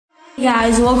Hey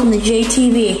guys, welcome to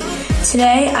JTV.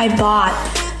 Today I bought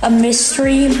a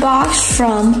mystery box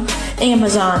from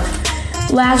Amazon.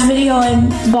 Last video I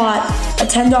bought a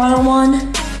 $10 one,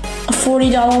 a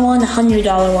 $40 one, a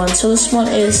 $100 one. So this one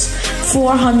is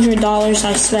 $400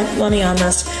 I spent money on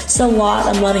this. It's a lot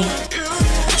of money.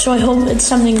 So I hope it's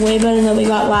something way better than we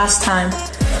got last time.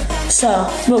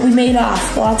 But we made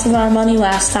off lots of our money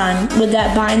last time. With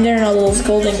that binder and all those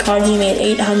golden cards, we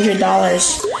made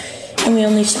 $800. And we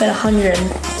only spent $100.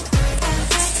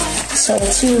 So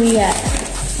let's see what we get.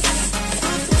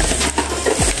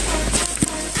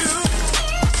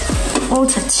 Oh,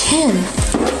 it's a tin.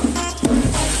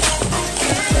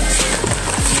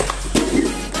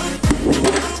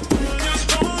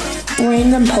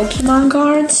 Random Pokemon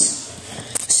cards.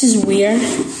 This is weird.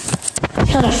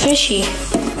 Kind of fishy.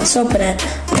 Let's open it.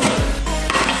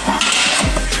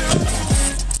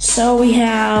 So we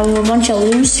have a bunch of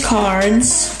loose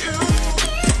cards.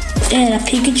 And a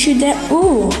Pikachu deck.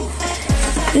 Ooh,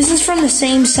 this is from the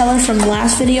same seller from the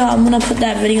last video. I'm gonna put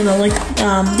that video in the link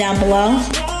down below.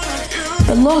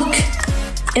 But look,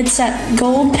 it's that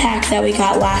gold pack that we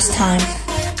got last time.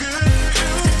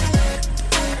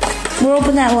 We'll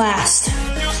open that last.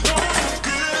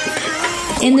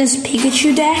 In this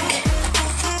Pikachu deck.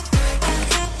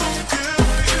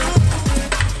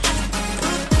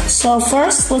 So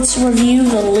first, let's review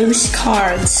the loose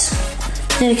cards.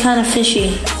 They're kind of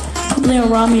fishy. They'll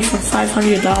rob me for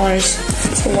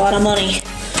 $500. It's a lot of money.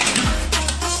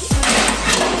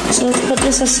 So let's put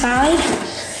this aside.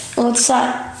 Let's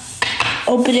start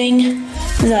opening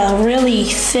the really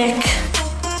thick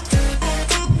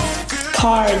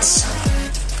cards.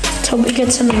 Let's hope we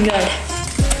get something good.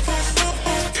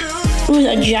 Ooh,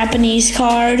 a Japanese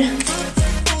card.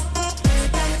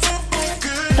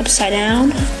 Upside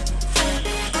down.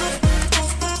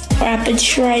 Rapid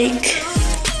Strike.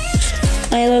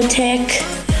 Milotic,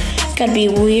 gotta be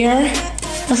weird.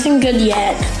 Nothing good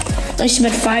yet. I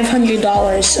spent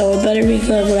 $500, so it better be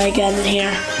good what I get in here.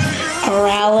 A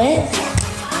Rowlet.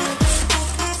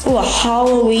 Ooh, a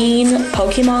Halloween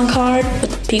Pokemon card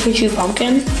with Pikachu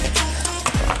Pumpkin.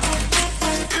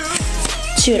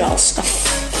 See what else? A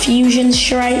Fusion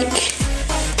Strike.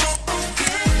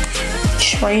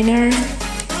 Trainer.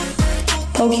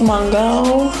 Pokemon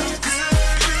Go.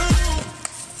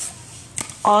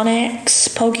 Onix,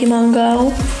 Pokemon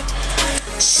Go,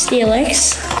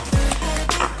 Steelix,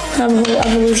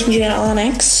 Evolution Gen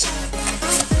Onix,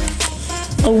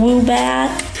 a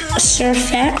Woobat, a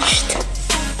Surfetched,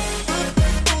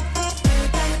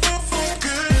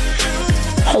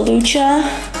 Halucha,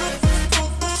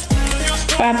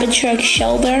 Rapid Strike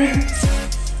Shelder,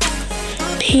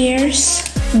 Pierce,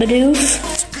 Bidoof.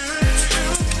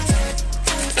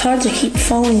 Cards that keep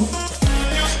falling.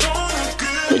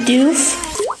 Bidoof.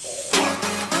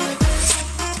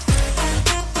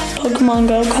 Pokemon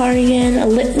Go card again, a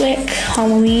Litwick,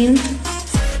 Halloween.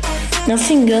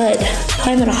 Nothing good. Not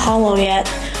even a holo yet.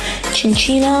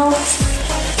 Chinchino.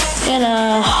 And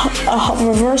a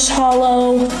reverse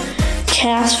holo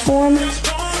cast form.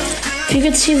 If you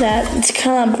could see that, it's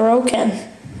kind of broken.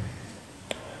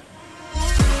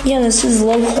 Yeah, this is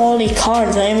low quality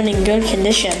cards, not even in good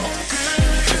condition.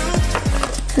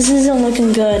 This isn't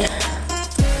looking good.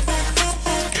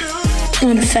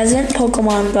 And Pheasant,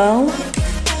 Pokemon Go.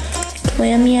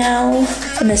 Meow,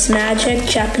 Miss Magic,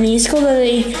 Japanese. Cool that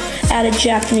they added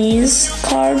Japanese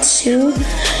cards too.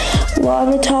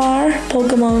 Larvitar,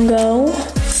 Pokemon Go.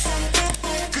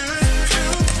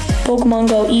 Pokemon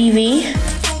Go Eevee.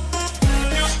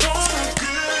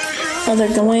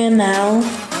 Another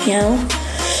Meow.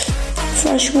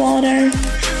 Freshwater.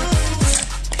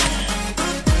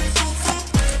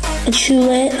 A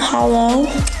Chulet, Hollow.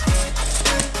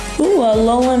 Ooh, a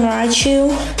Alolan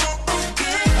Raichu.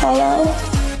 Holo,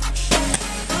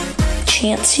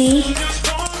 Chansey,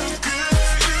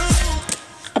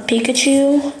 a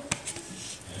Pikachu,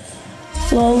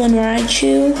 Alolan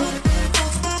Raichu,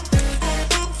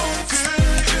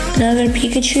 another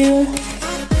Pikachu,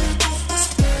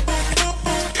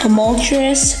 a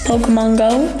Moltres, Pokemon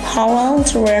Go, Holo,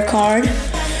 it's a rare card,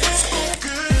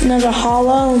 another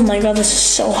Holo. Oh my god, this is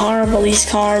so horrible, these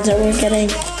cards that we're getting.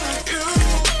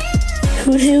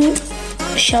 Hoothoot,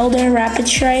 Shelder, Rapid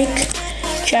Strike,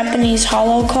 Japanese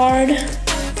holo card,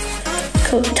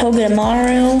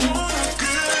 Togedemaru,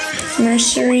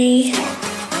 Nursery,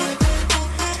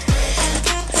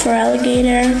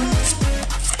 Feraligatr,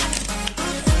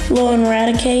 Low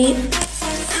Eradicate,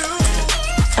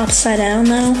 upside down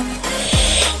though,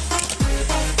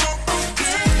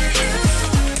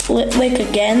 Litwick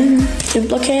again,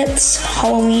 duplicates,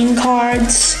 Halloween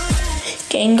cards,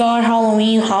 Gengar,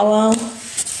 Halloween, holo,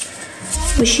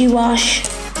 Wishy-Wash,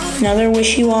 another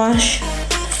Wishy-Wash.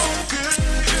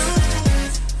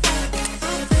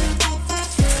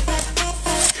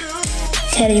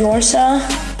 Teddiursa.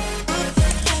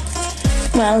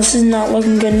 Wow, this is not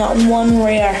looking good, not one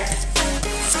rare.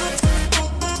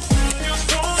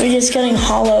 We're just getting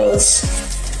holos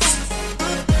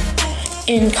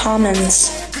in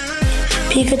commons.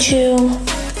 Pikachu.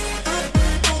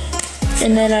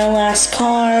 And then our last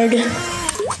card,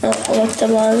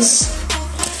 Electabuzz.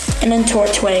 And then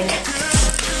Tortwig.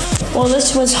 Well,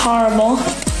 this was horrible.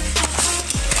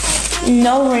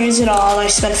 No rares at all. I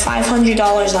spent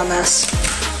 $500 on this.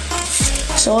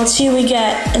 So let's see what we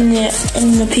get in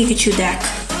the Pikachu deck.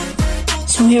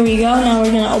 So here we go. Now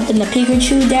we're gonna open the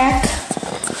Pikachu deck.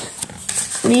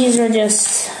 These are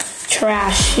just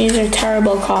trash. These are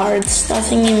terrible cards.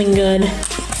 Nothing even good.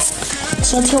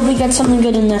 So let's hope we get something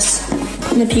good in the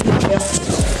Pikachu.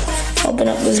 Open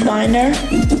up this binder.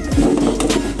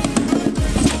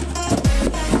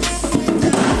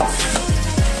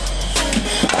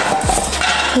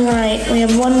 Alright, we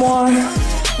have one more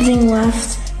thing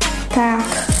left. Pack.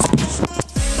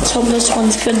 Let's hope this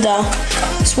one's good though.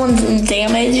 This one's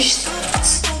damaged.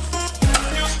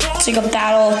 It's like a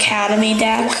Battle Academy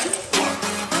deck.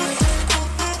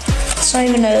 It's not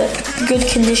even a good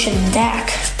condition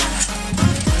deck.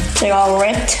 It's like all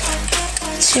ripped.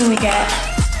 Let's see what we get.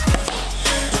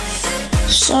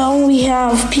 So we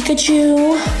have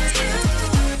Pikachu.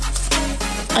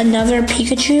 Another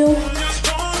Pikachu.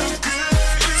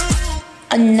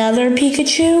 Another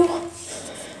Pikachu.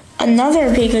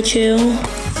 Another Pikachu.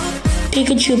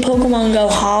 Pikachu Pokemon Go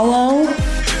Holo.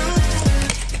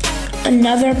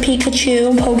 Another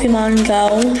Pikachu Pokemon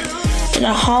Go. And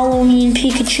a Halloween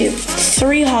Pikachu.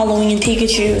 3 Halloween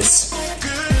Pikachus.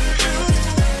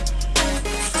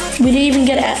 We didn't even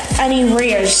get any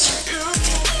rares.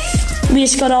 We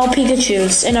just got all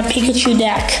Pikachus in a Pikachu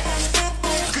deck.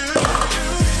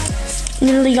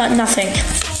 Literally got nothing.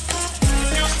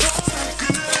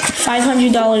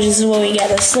 $500 is what we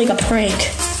get. It's like a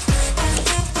prank.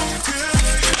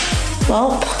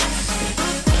 Well,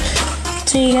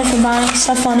 that's what you get for buying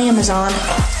stuff on Amazon.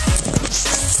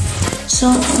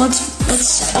 So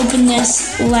let's open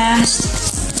this last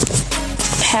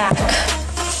pack.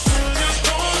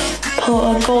 A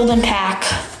golden pack.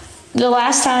 The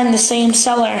last time the same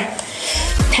seller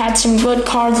had some good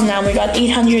cards in them, we got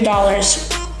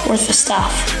 $800 worth of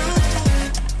stuff.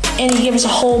 And he gave us a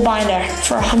whole binder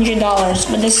for $100,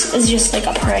 but this is just like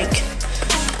a prank.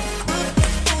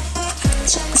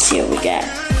 So let's see what we get.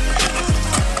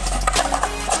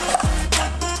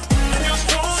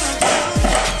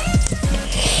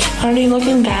 Already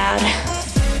looking bad.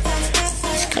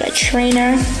 Just got a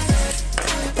trainer.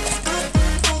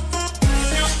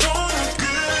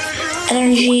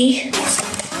 Energies.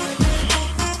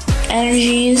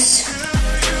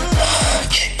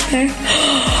 Trainer.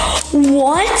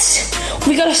 What?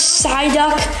 We got a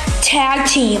Psyduck tag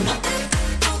team.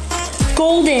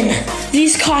 Golden.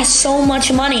 These cost so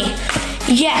much money.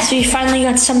 Yes, we finally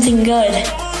got something good.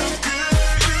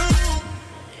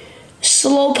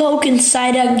 Slowpoke and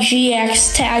Psyduck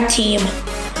GX tag team.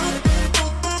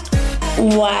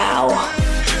 Wow.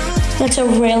 That's a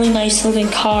really nice looking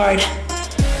card.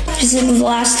 Just like the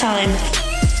last time.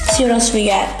 Let's see what else we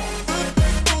get.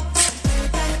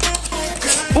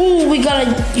 Ooh, we got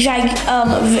a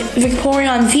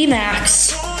Vaporeon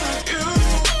VMAX.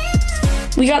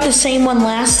 We got the same one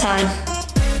last time.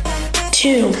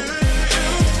 2.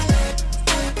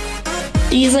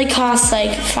 These like cost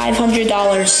like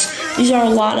 $500. These are a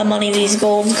lot of money, these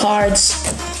gold cards.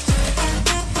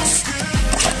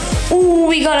 Ooh,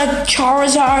 we got a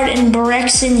Charizard and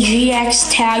Braixen GX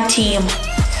tag team.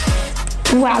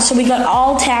 Wow, so we got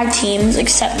all tag teams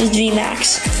except this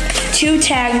VMAX. 2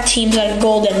 tag teams that are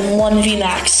golden and 1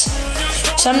 VMAX.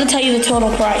 So I'm going to tell you the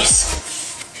total price.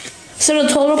 So the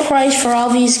total price for all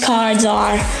these cards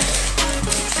are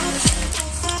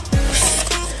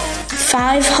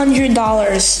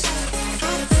 $500.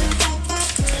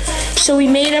 So we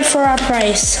made it for our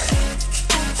price.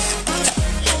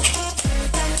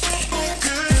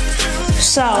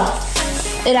 So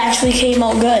it actually came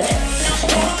out good.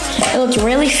 It looked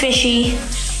really fishy,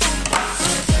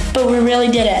 but we really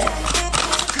did it.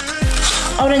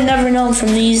 I would have never known from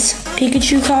these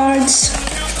Pikachu cards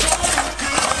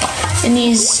and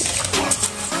these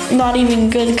not even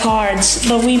good cards,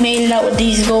 but we made it out with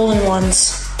these golden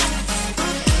ones.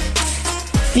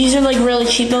 These are like really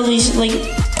cheap though.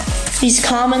 These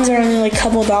commons are only like a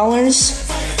couple dollars,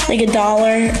 like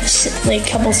 $1, like a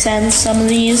couple cents, some of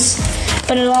these.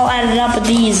 But it all added up with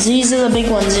these. These are the big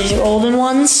ones. These are golden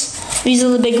ones. These are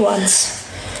the big ones.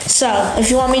 So, if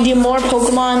you want me to do more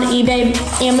Pokemon, eBay,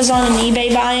 Amazon, and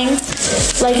eBay buying,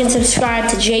 like and subscribe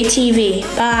to JTV.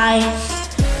 Bye.